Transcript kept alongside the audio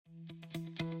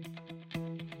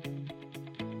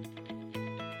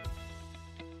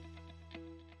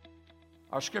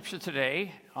Our scripture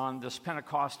today on this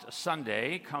Pentecost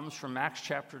Sunday comes from Acts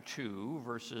chapter 2,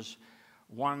 verses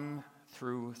 1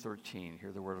 through 13.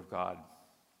 Hear the word of God.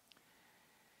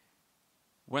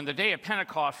 When the day of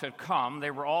Pentecost had come, they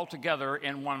were all together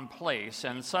in one place,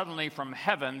 and suddenly from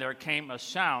heaven there came a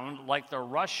sound like the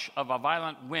rush of a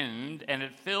violent wind, and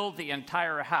it filled the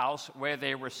entire house where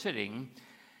they were sitting.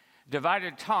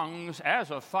 Divided tongues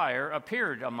as of fire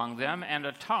appeared among them, and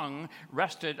a tongue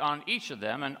rested on each of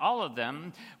them, and all of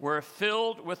them were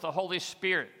filled with the Holy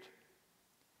Spirit.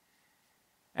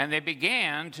 And they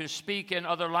began to speak in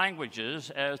other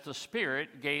languages as the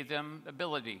Spirit gave them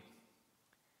ability.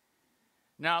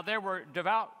 Now there were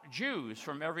devout Jews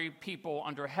from every people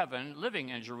under heaven living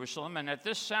in Jerusalem, and at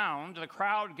this sound the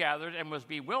crowd gathered and was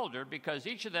bewildered, because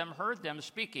each of them heard them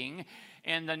speaking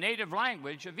in the native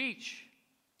language of each.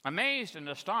 Amazed and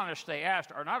astonished, they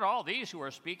asked, "Are not all these who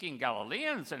are speaking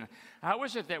Galileans? And how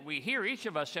is it that we hear each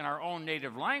of us in our own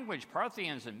native language,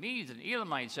 Parthians and Medes and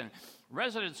Elamites and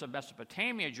residents of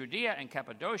Mesopotamia, Judea and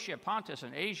Cappadocia, Pontus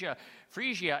and Asia,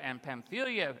 Phrygia and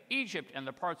Pamphylia, Egypt and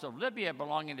the parts of Libya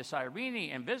belonging to Cyrene,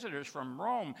 and visitors from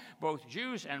Rome, both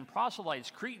Jews and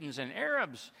proselytes, Cretans and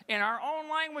Arabs? In our own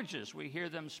languages we hear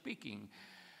them speaking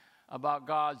about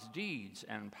God's deeds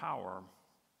and power."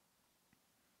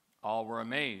 All were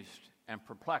amazed and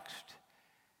perplexed,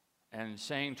 and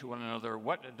saying to one another,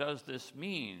 "What does this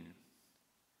mean?"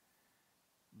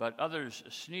 But others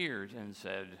sneered and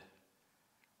said,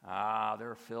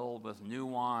 "They're filled with new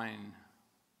wine."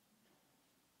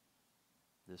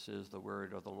 This is the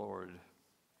word of the Lord.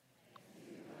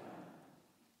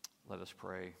 Let us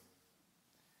pray.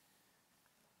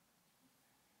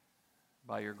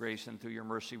 By your grace and through your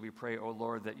mercy, we pray, O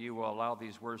Lord, that you will allow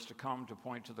these words to come to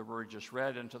point to the word just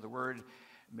read and to the word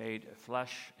made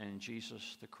flesh in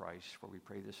Jesus the Christ. For we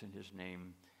pray this in his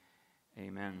name.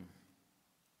 Amen.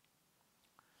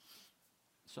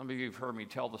 Some of you have heard me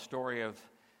tell the story of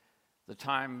the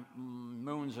time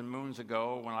moons and moons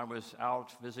ago when I was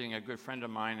out visiting a good friend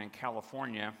of mine in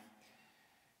California.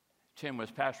 Tim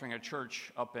was pastoring a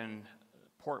church up in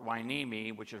Port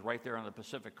Hueneme, which is right there on the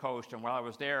Pacific coast, and while I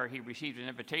was there, he received an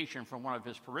invitation from one of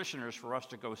his parishioners for us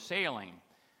to go sailing.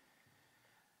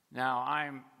 Now,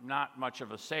 I'm not much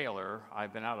of a sailor.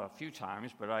 I've been out a few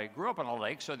times, but I grew up on a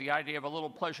lake, so the idea of a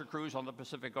little pleasure cruise on the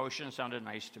Pacific Ocean sounded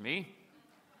nice to me.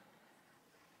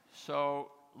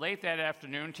 So late that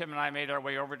afternoon, Tim and I made our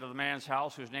way over to the man's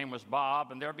house, whose name was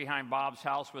Bob, and there behind Bob's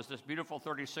house was this beautiful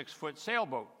 36-foot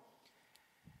sailboat.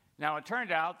 Now, it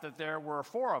turned out that there were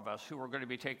 4 of us who were going to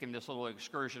be taking this little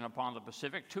excursion upon the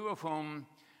Pacific, 2 of whom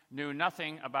knew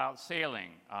nothing about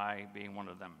sailing, I being one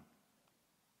of them.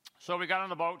 So we got on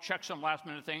the boat, checked some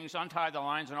last-minute things, untied the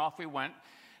lines, and off we went.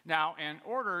 Now, in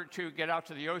order to get out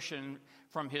to the ocean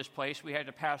from his place, we had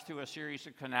to pass through a series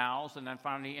of canals and then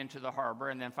finally into the harbor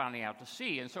and then finally out to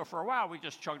sea. And so for a while, we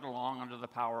just chugged along under the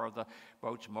power of the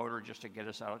boat's motor just to get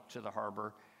us out to the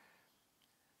harbor.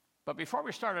 But before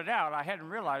we started out, I hadn't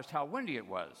realized how windy it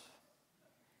was.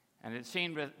 And it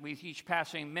seemed that with each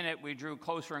passing minute we drew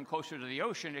closer and closer to the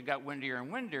ocean, it got windier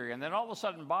and windier. And then all of a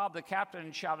sudden, Bob, the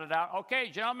captain, shouted out,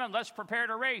 "Okay, gentlemen, let's prepare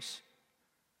to race."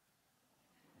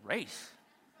 Race?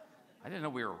 I didn't know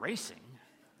we were racing.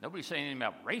 Nobody said anything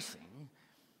about racing.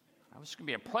 I was going to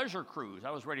be a pleasure cruise.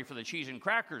 I was ready for the cheese and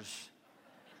crackers.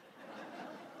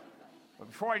 But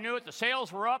before I knew it, the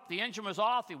sails were up, the engine was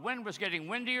off, the wind was getting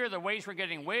windier, the waves were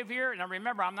getting wavier. And I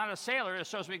remember, I'm not a sailor,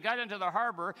 so as we got into the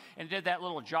harbor and did that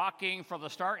little jockeying for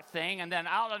the start thing, and then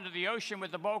out into the ocean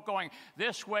with the boat going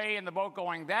this way and the boat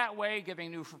going that way, giving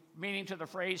new meaning to the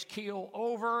phrase keel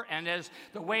over. And as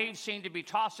the waves seemed to be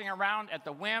tossing around at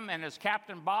the whim, and as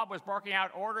Captain Bob was barking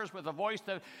out orders with a voice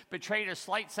that betrayed a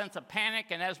slight sense of panic,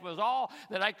 and as was all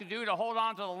that I could do to hold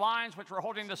on to the lines, which were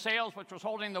holding the sails, which was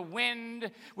holding the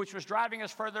wind, which was driving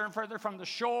us further and further from the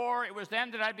shore, it was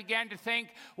then that I began to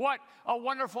think, what a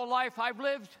wonderful life I've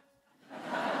lived.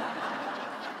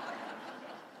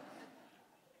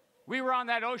 We were on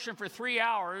that ocean for 3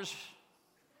 hours.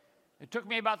 It took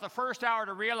me about the first hour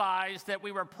to realize that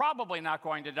we were probably not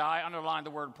going to die. Underline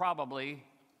the word probably.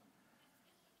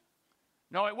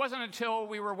 No, it wasn't until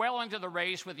we were well into the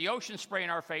race with the ocean spray in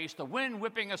our face, the wind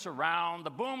whipping us around,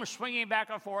 the boom swinging back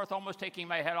and forth, almost taking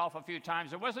my head off a few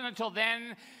times. It wasn't until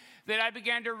then that I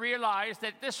began to realize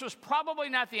that this was probably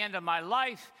not the end of my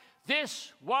life.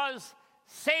 This was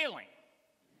sailing.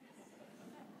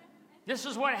 This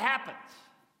is what happens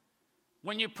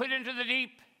when you put into the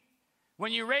deep,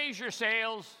 when you raise your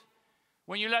sails,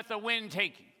 when you let the wind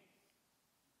take you.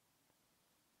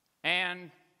 And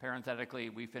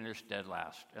parenthetically, we finished dead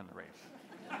last in the race.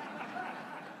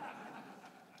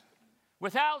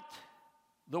 Without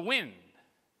the wind,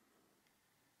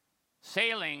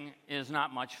 Sailing is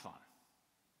not much fun.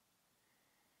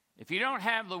 If you don't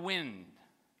have the wind,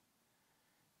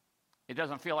 it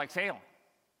doesn't feel like sailing.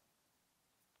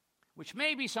 Which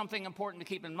may be something important to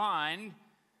keep in mind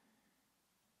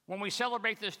when we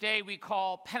celebrate this day we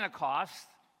call Pentecost.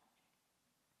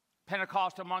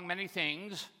 Pentecost, among many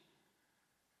things,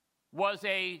 was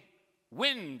a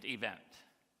wind event.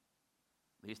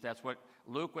 At least that's what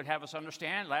Luke would have us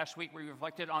understand. Last week we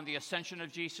reflected on the ascension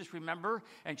of Jesus, remember?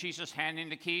 And Jesus handing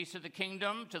the keys to the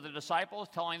kingdom to the disciples,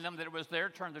 telling them that it was their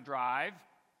turn to drive.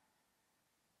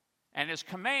 And his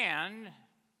command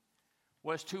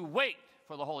was to wait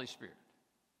for the Holy Spirit.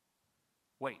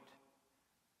 Wait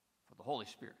for the Holy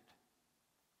Spirit.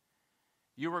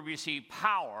 You will receive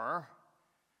power,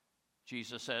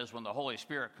 Jesus says, when the Holy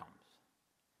Spirit comes.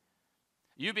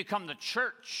 You become the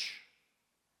church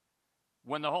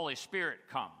when the Holy Spirit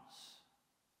comes.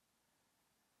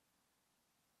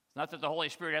 It's not that the Holy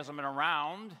Spirit hasn't been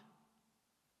around.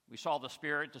 We saw the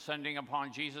Spirit descending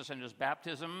upon Jesus in his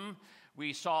baptism.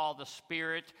 We saw the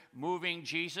Spirit moving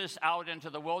Jesus out into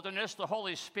the wilderness. The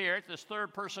Holy Spirit, this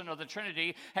third person of the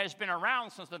Trinity, has been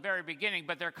around since the very beginning,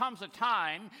 but there comes a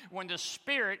time when the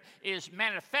Spirit is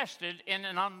manifested in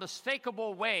an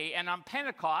unmistakable way. And on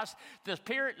Pentecost, the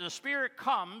Spirit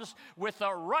comes with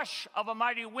the rush of a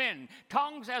mighty wind,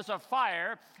 tongues as of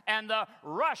fire, and the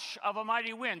rush of a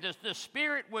mighty wind. The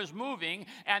Spirit was moving,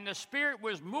 and the Spirit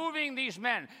was moving these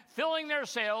men, filling their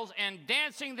sails and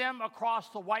dancing them across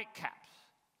the white caps.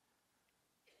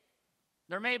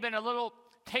 There may have been a little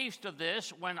taste of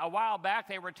this when a while back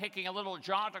they were taking a little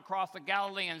jaunt across the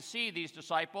Galilean Sea, these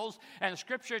disciples, and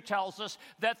Scripture tells us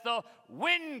that the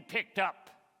wind picked up.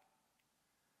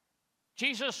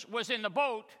 Jesus was in the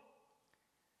boat,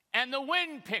 and the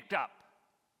wind picked up.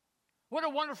 What a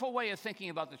wonderful way of thinking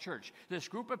about the church. This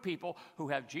group of people who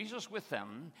have Jesus with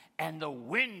them, and the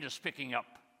wind is picking up.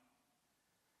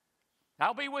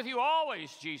 I'll be with you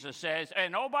always, Jesus says,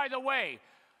 and oh, by the way,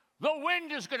 the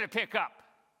wind is going to pick up.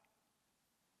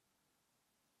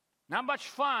 Not much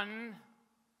fun,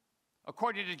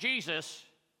 according to Jesus,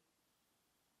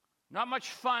 not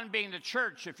much fun being the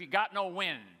church if you got no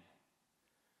wind.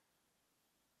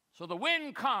 So the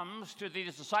wind comes to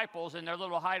these disciples in their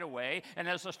little hideaway, and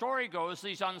as the story goes,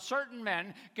 these uncertain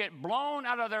men get blown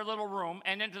out of their little room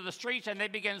and into the streets, and they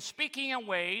begin speaking in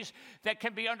ways that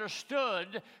can be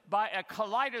understood by a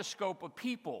kaleidoscope of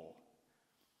people.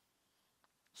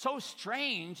 So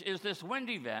strange is this wind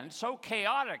event, so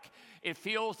chaotic it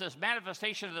feels, this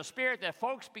manifestation of the Spirit, that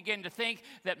folks begin to think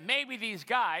that maybe these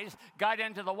guys got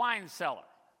into the wine cellar,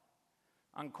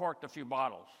 uncorked a few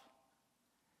bottles.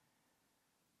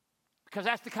 Because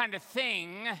that's the kind of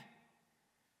thing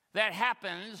that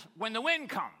happens when the wind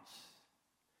comes.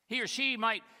 He or she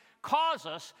might cause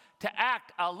us to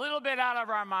act a little bit out of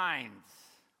our minds,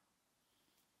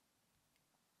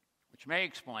 which may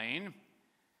explain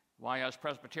why us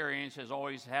Presbyterians has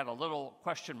always had a little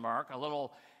question mark, a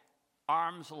little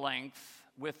arm's length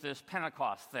with this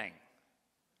Pentecost thing.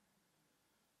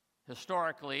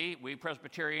 Historically, we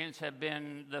Presbyterians have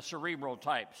been the cerebral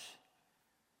types.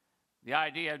 The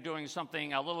idea of doing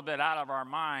something a little bit out of our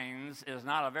minds is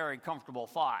not a very comfortable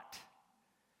thought.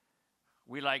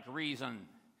 We like reason.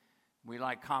 We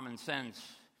like common sense.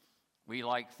 We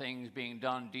like things being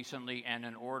done decently and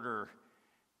in order.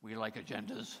 We like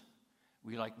agendas.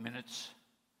 We like minutes.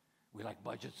 We like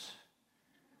budgets.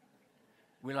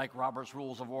 We like Robert's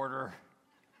Rules of Order.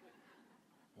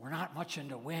 We're not much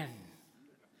into wind.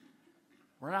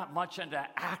 We're not much into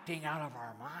acting out of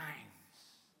our minds.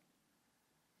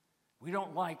 We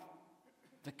don't like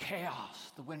the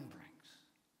chaos the wind brings.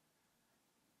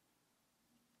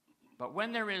 But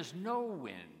when there is no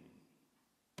wind,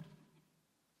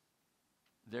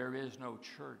 there is no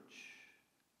church.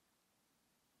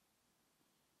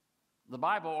 The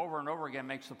Bible over and over again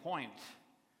makes the point.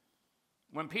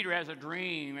 When Peter has a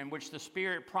dream in which the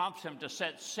Spirit prompts him to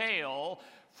set sail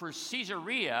for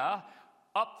Caesarea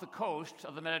up the coast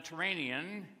of the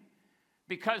Mediterranean,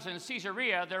 because in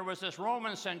Caesarea there was this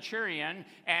Roman centurion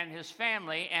and his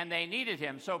family, and they needed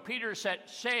him. So Peter set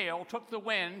sail, took the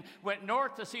wind, went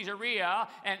north to Caesarea,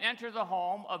 and entered the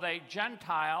home of a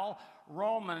Gentile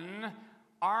Roman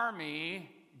army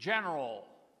general.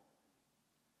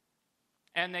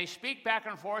 And they speak back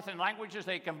and forth in languages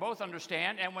they can both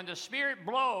understand. And when the Spirit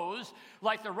blows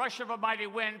like the rush of a mighty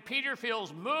wind, Peter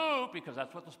feels moved, because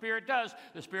that's what the Spirit does.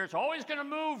 The Spirit's always going to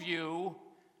move you.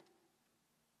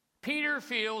 Peter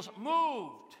feels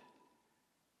moved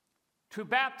to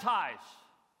baptize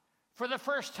for the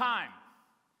first time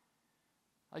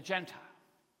a Gentile.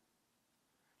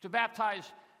 To baptize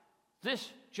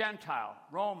this Gentile,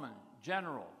 Roman,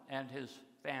 general and his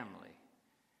family.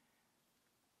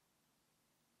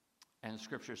 And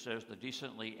Scripture says the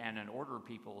decently and in order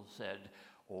people said,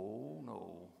 "Oh,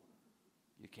 no,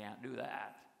 you can't do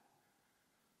that.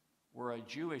 We're a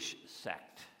Jewish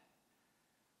sect.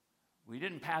 We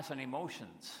didn't pass any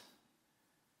motions.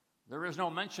 There is no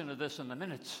mention of this in the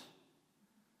minutes.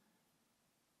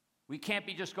 We can't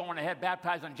be just going ahead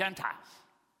baptizing Gentiles."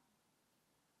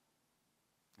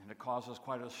 And it causes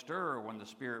quite a stir when the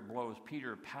Spirit blows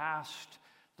Peter past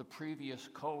the previous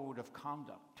code of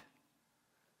conduct,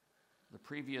 the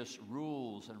previous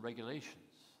rules and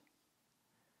regulations.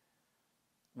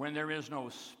 When there is no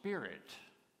Spirit,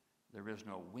 there is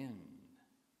no wind.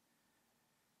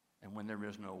 And when there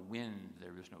is no wind,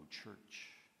 there is no church.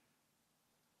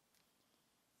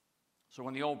 So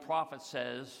when the old prophet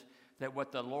says that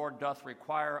what the Lord doth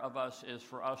require of us is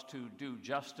for us to do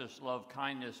justice, love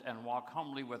kindness, and walk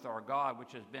humbly with our God,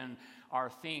 which has been our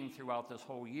theme throughout this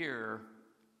whole year,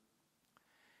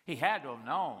 he had to have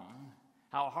known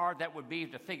how hard that would be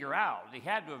to figure out. He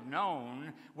had to have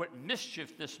known what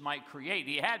mischief this might create.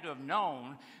 He had to have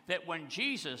known that when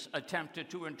Jesus attempted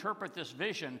to interpret this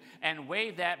vision and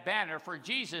wave that banner, for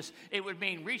Jesus, it would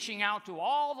mean reaching out to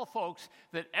all the folks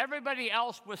that everybody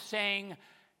else was saying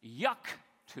yuck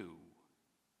to.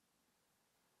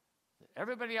 That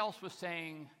everybody else was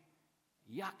saying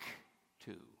yuck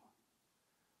to.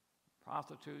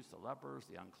 Prostitutes, the lepers,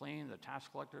 the unclean, the tax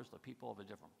collectors, the people of a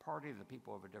different party, the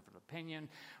people of a different opinion.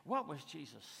 What was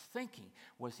Jesus thinking?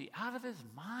 Was he out of his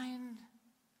mind?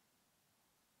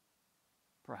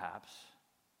 Perhaps.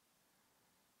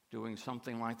 Doing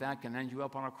something like that can end you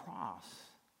up on a cross.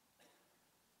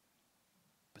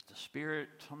 But the Spirit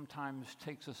sometimes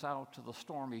takes us out to the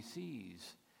stormy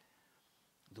seas.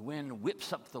 The wind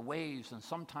whips up the waves and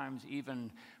sometimes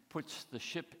even puts the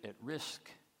ship at risk.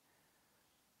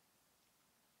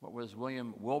 What was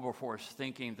William Wilberforce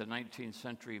thinking, the 19th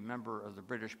century member of the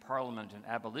British Parliament and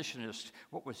abolitionist?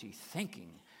 What was he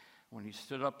thinking when he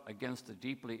stood up against the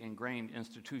deeply ingrained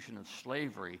institution of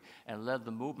slavery and led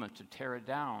the movement to tear it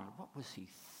down? What was he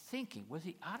thinking? Was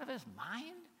he out of his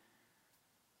mind?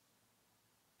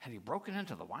 Had he broken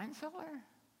into the wine cellar?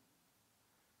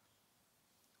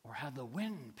 Or had the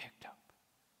wind picked up?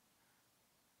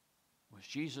 Was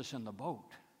Jesus in the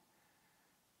boat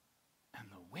and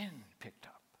the wind picked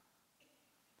up?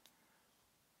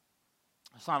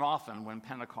 It's not often when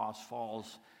Pentecost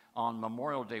falls on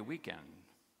Memorial Day weekend.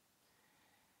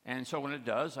 And so when it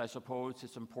does, I suppose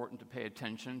it's important to pay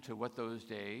attention to what those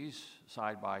days,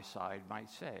 side by side, might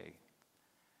say.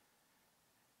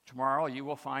 Tomorrow you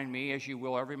will find me, as you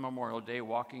will every Memorial Day,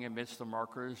 walking amidst the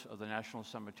markers of the National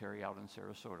Cemetery out in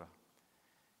Sarasota,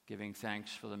 giving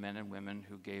thanks for the men and women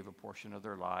who gave a portion of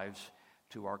their lives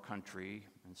to our country,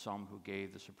 and some who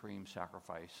gave the supreme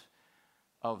sacrifice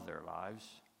of their lives.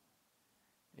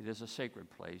 It is a sacred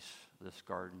place, this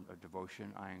garden of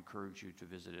devotion. I encourage you to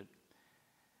visit it,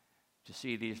 to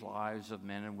see these lives of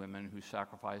men and women who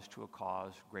sacrificed to a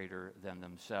cause greater than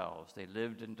themselves. They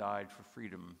lived and died for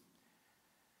freedom.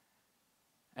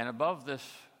 And above this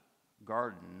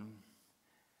garden,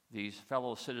 these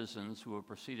fellow citizens who have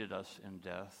preceded us in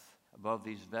death, above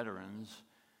these veterans,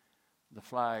 the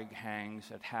flag hangs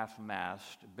at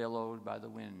half-mast, billowed by the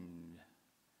wind.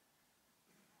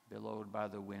 Billowed by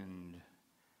the wind.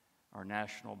 Our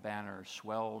national banner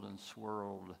swelled and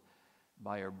swirled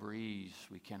by a breeze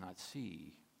we cannot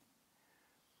see.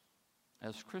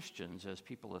 As Christians, as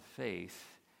people of faith,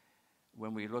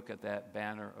 when we look at that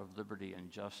banner of liberty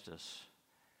and justice,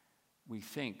 we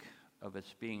think of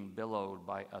its being billowed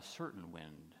by a certain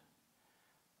wind,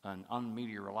 an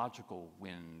unmeteorological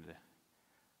wind,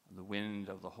 the wind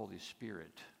of the Holy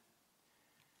Spirit.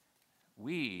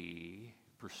 We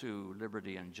pursue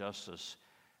liberty and justice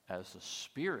as the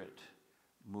Spirit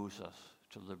moves us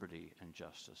to liberty and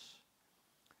justice.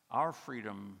 Our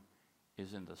freedom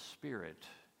is in the Spirit.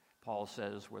 Paul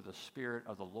says, where the Spirit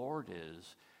of the Lord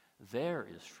is, there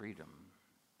is freedom.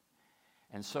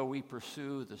 And so we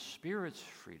pursue the Spirit's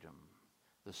freedom,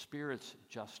 the Spirit's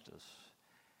justice.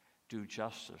 Do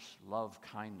justice, love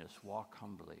kindness, walk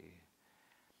humbly.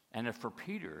 And if for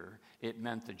Peter it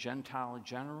meant the Gentile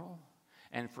general,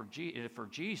 and for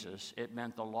Jesus it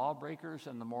meant the lawbreakers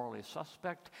and the morally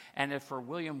suspect, and if for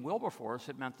William Wilberforce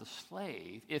it meant the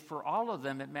slave, if for all of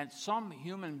them it meant some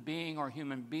human being or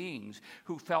human beings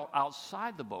who felt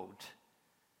outside the boat,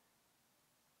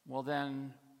 well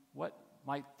then, what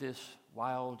might this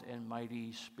wild and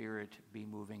mighty Spirit be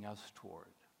moving us toward?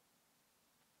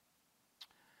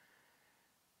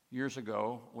 Years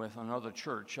ago, with another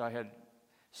church, I had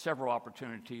several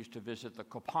opportunities to visit the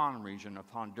Copan region of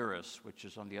Honduras, which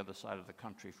is on the other side of the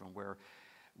country from where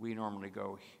we normally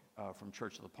go from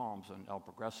Church of the Palms in El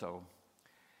Progreso.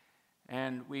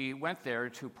 And we went there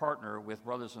to partner with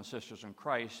brothers and sisters in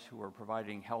Christ who are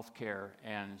providing health care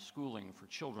and schooling for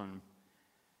children.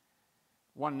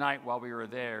 One night while we were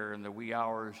there in the wee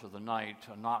hours of the night,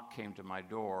 a knock came to my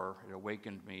door. It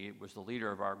awakened me. It was the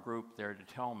leader of our group there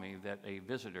to tell me that a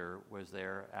visitor was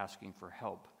there asking for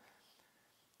help.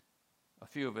 A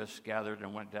few of us gathered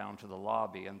and went down to the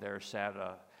lobby, and there sat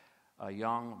a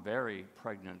young, very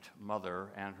pregnant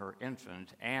mother and her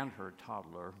infant and her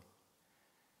toddler.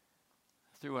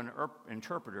 Through an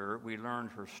interpreter, we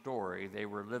learned her story. They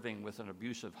were living with an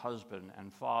abusive husband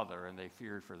and father, and they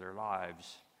feared for their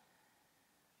lives.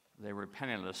 They were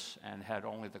penniless and had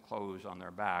only the clothes on their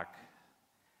back,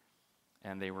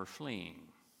 and they were fleeing.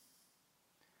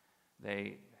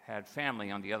 They had family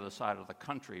on the other side of the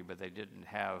country, but they didn't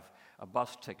have a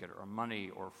bus ticket or money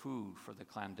or food for the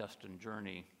clandestine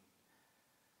journey.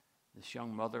 This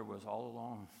young mother was all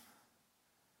alone,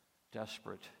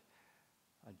 desperate,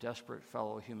 a desperate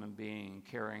fellow human being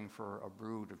caring for a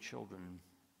brood of children.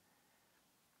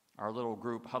 Our little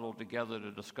group huddled together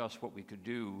to discuss what we could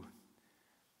do.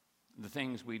 The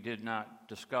things we did not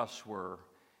discuss were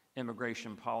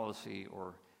immigration policy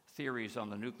or theories on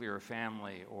the nuclear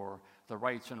family or the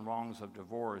rights and wrongs of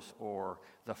divorce or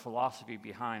the philosophy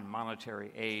behind monetary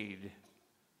aid.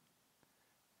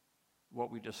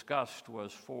 What we discussed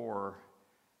was for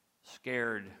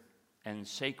scared and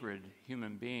sacred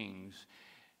human beings.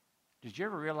 Did you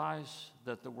ever realize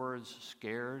that the words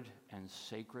scared and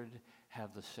sacred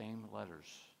have the same letters?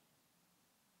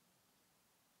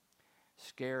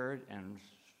 Scared and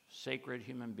sacred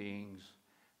human beings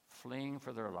fleeing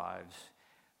for their lives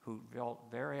who felt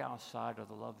very outside of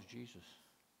the love of Jesus.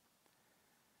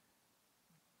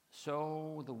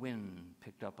 So the wind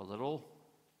picked up a little,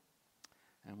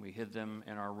 and we hid them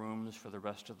in our rooms for the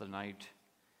rest of the night,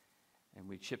 and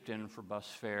we chipped in for bus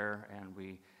fare, and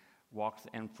we walked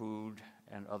and food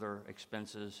and other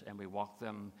expenses, and we walked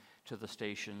them to the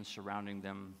stations surrounding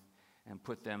them and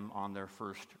put them on their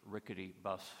first rickety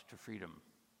bus to freedom.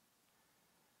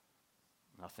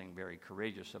 Nothing very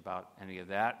courageous about any of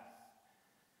that.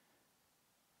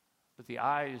 But the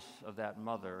eyes of that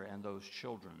mother and those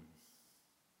children,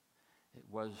 it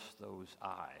was those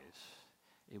eyes.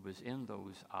 It was in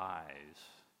those eyes,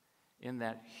 in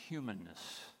that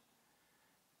humanness,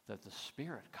 that the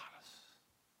Spirit got us.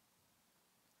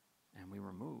 And we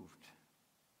were moved.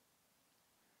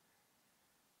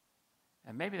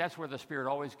 And maybe that's where the Spirit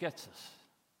always gets us.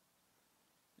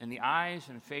 In the eyes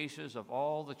and faces of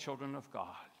all the children of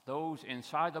God, those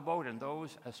inside the boat and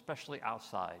those especially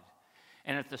outside.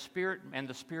 And if the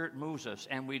Spirit moves us,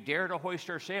 and we dare to hoist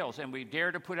our sails, and we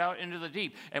dare to put out into the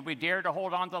deep, and we dare to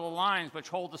hold on to the lines which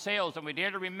hold the sails, and we dare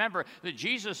to remember that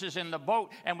Jesus is in the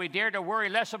boat, and we dare to worry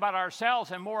less about ourselves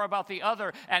and more about the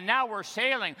other, and now we're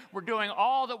sailing. We're doing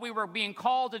all that we were being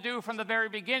called to do from the very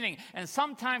beginning. And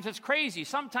sometimes it's crazy.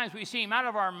 Sometimes we seem out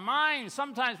of our minds.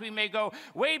 Sometimes we may go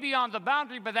way beyond the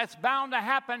boundary, but that's bound to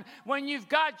happen when you've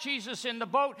got Jesus in the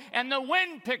boat and the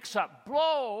wind picks up.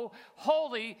 Blow,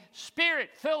 Holy Spirit.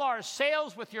 Fill our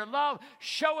sails with your love.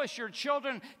 Show us your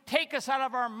children. Take us out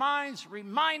of our minds.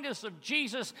 Remind us of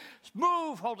Jesus.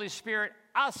 Move, Holy Spirit,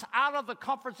 us out of the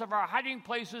comforts of our hiding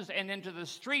places and into the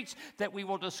streets, that we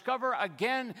will discover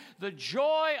again the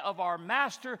joy of our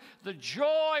Master, the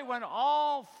joy when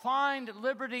all find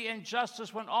liberty and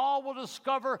justice, when all will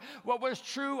discover what was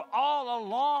true all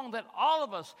along, that all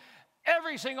of us,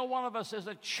 every single one of us, is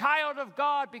a child of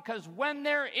God, because when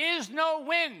there is no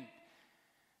wind,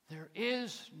 there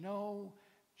is no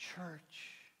church.